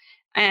dipped.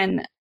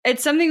 And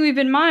it's something we've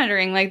been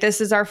monitoring. Like,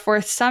 this is our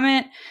 4th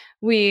summit.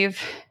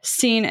 We've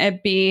seen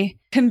it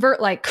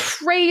convert like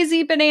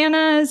crazy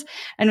bananas,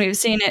 and we've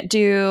seen it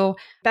do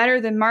better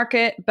than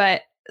market,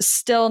 but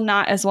still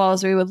not as well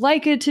as we would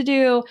like it to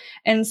do.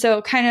 And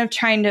so kind of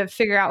trying to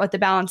figure out what the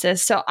balance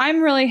is. So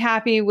I'm really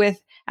happy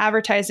with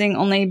advertising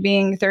only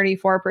being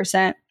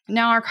 34%.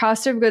 Now, our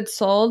cost of goods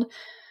sold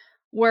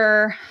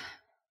were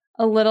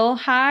a little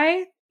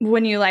high.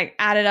 When you like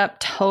add it up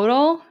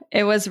total,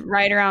 it was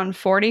right around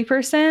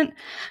 40%.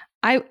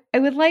 I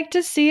would like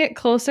to see it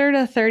closer to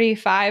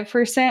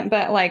 35%,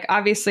 but like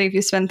obviously if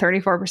you spend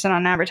 34%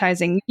 on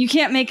advertising, you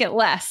can't make it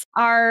less.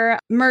 Our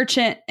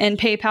merchant and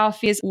PayPal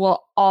fees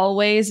will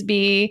always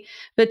be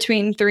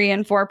between 3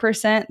 and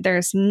 4%.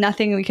 There's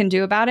nothing we can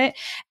do about it.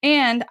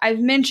 And I've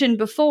mentioned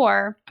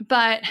before,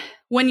 but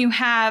when you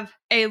have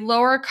a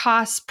lower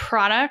cost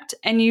product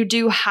and you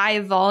do high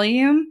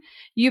volume,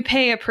 you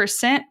pay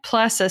 1%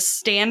 plus a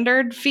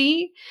standard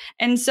fee.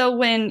 And so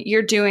when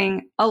you're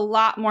doing a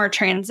lot more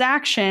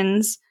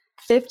transactions,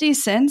 50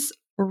 cents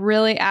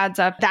really adds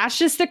up. That's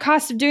just the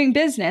cost of doing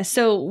business.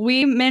 So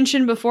we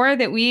mentioned before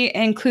that we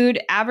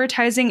include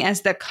advertising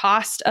as the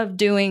cost of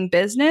doing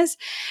business.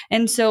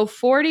 And so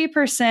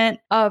 40%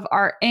 of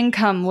our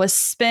income was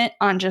spent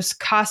on just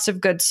cost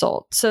of goods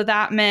sold. So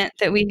that meant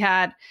that we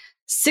had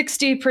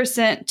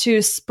 60%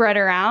 to spread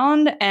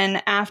around.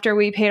 And after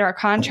we paid our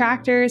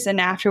contractors and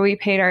after we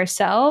paid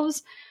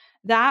ourselves,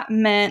 that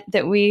meant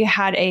that we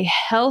had a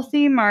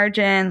healthy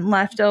margin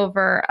left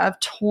over of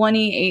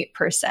 28%.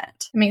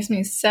 It makes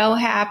me so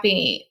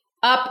happy.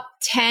 Up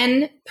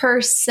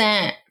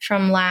 10%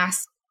 from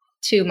last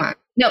 2 months.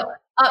 No,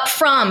 up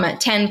from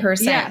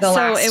 10%. Yeah,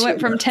 so it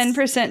went from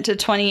 10% to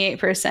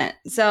 28%.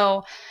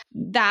 So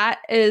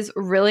that is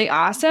really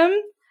awesome.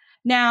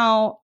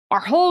 Now, our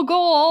whole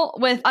goal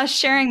with us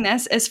sharing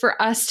this is for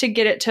us to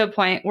get it to a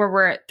point where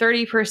we're at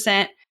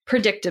 30%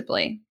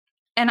 predictably.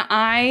 And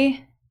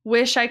I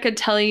wish I could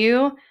tell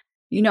you,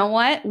 you know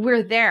what?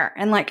 We're there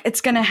and like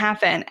it's going to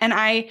happen. And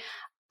I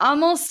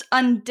almost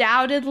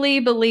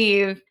undoubtedly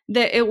believe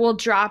that it will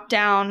drop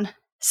down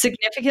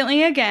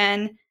significantly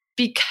again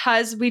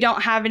because we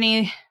don't have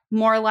any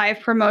more live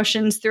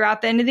promotions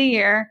throughout the end of the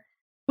year.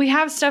 We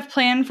have stuff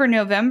planned for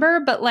November,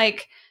 but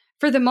like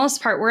for the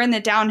most part, we're in the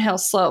downhill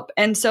slope.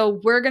 And so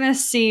we're going to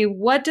see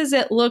what does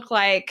it look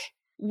like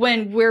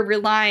when we're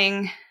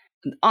relying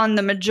on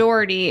the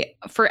majority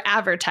for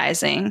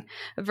advertising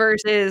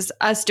versus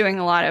us doing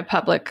a lot of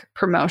public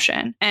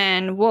promotion.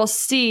 And we'll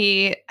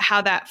see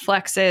how that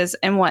flexes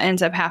and what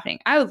ends up happening.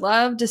 I would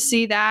love to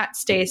see that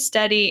stay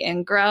steady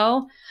and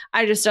grow.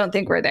 I just don't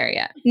think we're there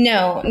yet.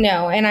 No.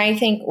 And I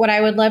think what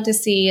I would love to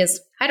see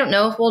is, I don't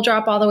know if we'll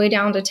drop all the way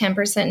down to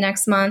 10%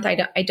 next month. I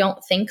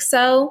don't think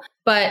so.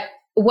 But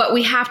what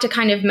we have to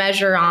kind of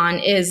measure on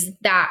is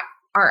that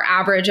our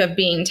average of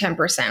being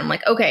 10%. I'm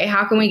like, okay,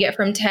 how can we get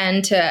from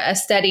 10 to a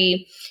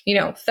steady,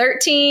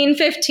 13,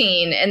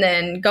 15, and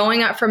then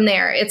going up from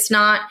there? It's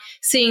not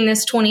seeing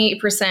this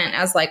 28%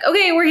 as like,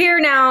 okay, we're here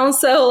now.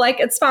 So like,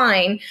 it's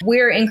fine.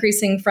 We're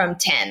increasing from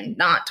 10,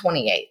 not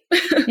 28.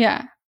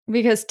 Yeah,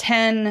 because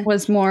 10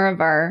 was more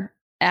of our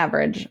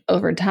average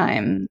over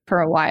time for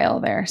a while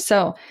there.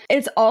 So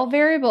it's all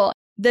variable.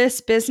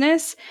 This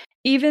business,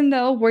 even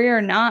though we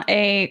are not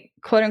a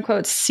quote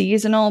unquote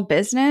seasonal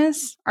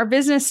business, our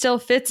business still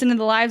fits into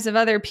the lives of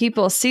other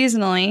people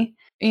seasonally.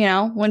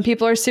 When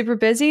people are super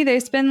busy,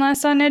 they spend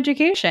less on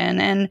education.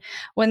 And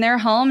when they're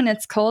home and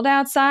it's cold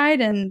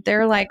outside and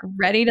they're like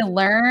ready to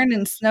learn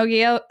and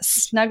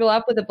snuggle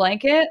up with a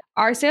blanket,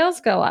 our sales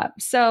go up.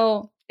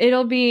 So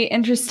it'll be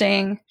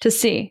interesting to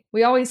see.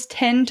 We always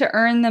tend to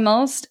earn the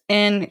most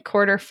in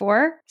quarter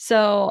 4.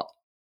 So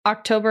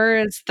October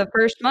is the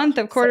first month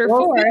of quarter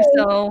 4.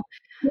 So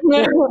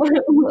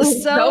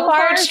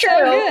far it's true.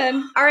 So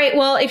good. All right.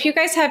 Well, if you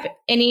guys have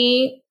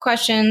any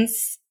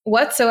questions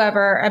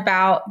whatsoever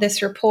about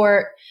this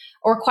report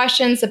or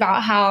questions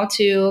about how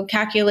to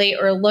calculate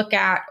or look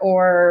at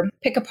or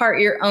pick apart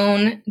your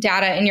own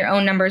data and your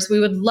own numbers, we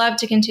would love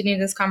to continue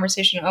this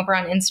conversation over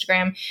on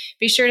Instagram.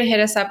 Be sure to hit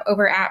us up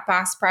over at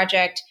Boss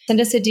Project.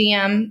 Send us a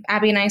DM.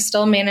 Abby and I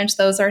still manage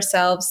those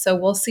ourselves. So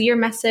we'll see your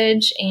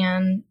message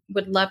and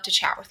would love to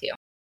chat with you.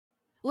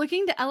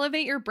 Looking to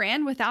elevate your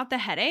brand without the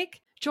headache?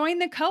 Join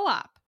the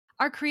Co-op,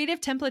 our creative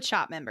template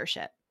shop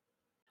membership.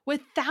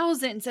 With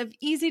thousands of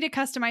easy to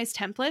customize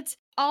templates,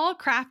 all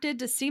crafted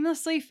to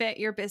seamlessly fit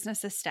your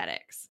business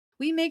aesthetics,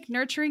 we make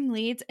nurturing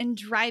leads and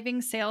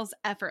driving sales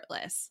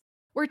effortless.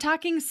 We're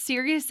talking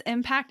serious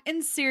impact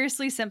and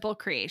seriously simple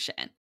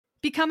creation.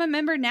 Become a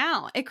member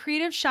now at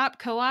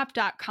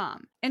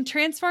creativeshopcoop.com and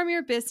transform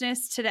your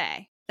business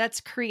today.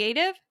 That's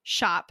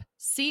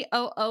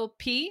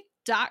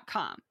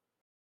creativeshopcoop.com.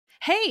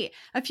 Hey,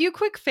 a few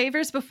quick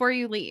favors before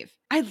you leave.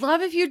 I'd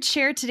love if you'd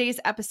share today's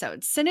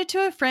episode, send it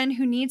to a friend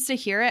who needs to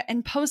hear it,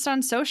 and post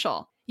on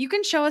social. You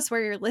can show us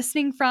where you're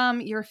listening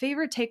from, your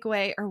favorite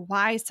takeaway, or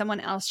why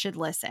someone else should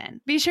listen.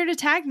 Be sure to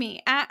tag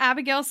me at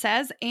Abigail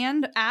Says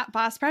and at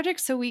Boss Project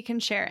so we can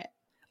share it.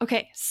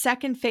 Okay,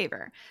 second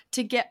favor,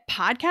 to get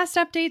podcast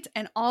updates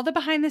and all the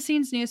behind the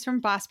scenes news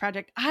from Boss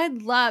Project,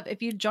 I'd love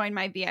if you'd join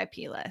my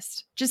VIP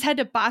list. Just head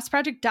to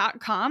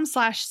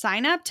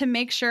bossproject.com/sign up to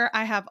make sure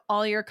I have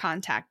all your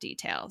contact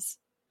details.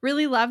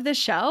 Really love the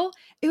show?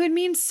 It would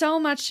mean so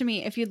much to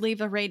me if you'd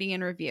leave a rating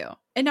and review.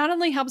 It not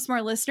only helps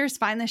more listeners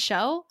find the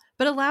show,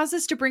 but allows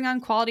us to bring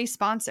on quality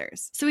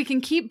sponsors so we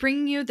can keep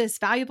bringing you this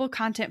valuable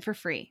content for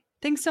free.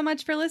 Thanks so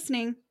much for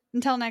listening.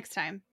 Until next time.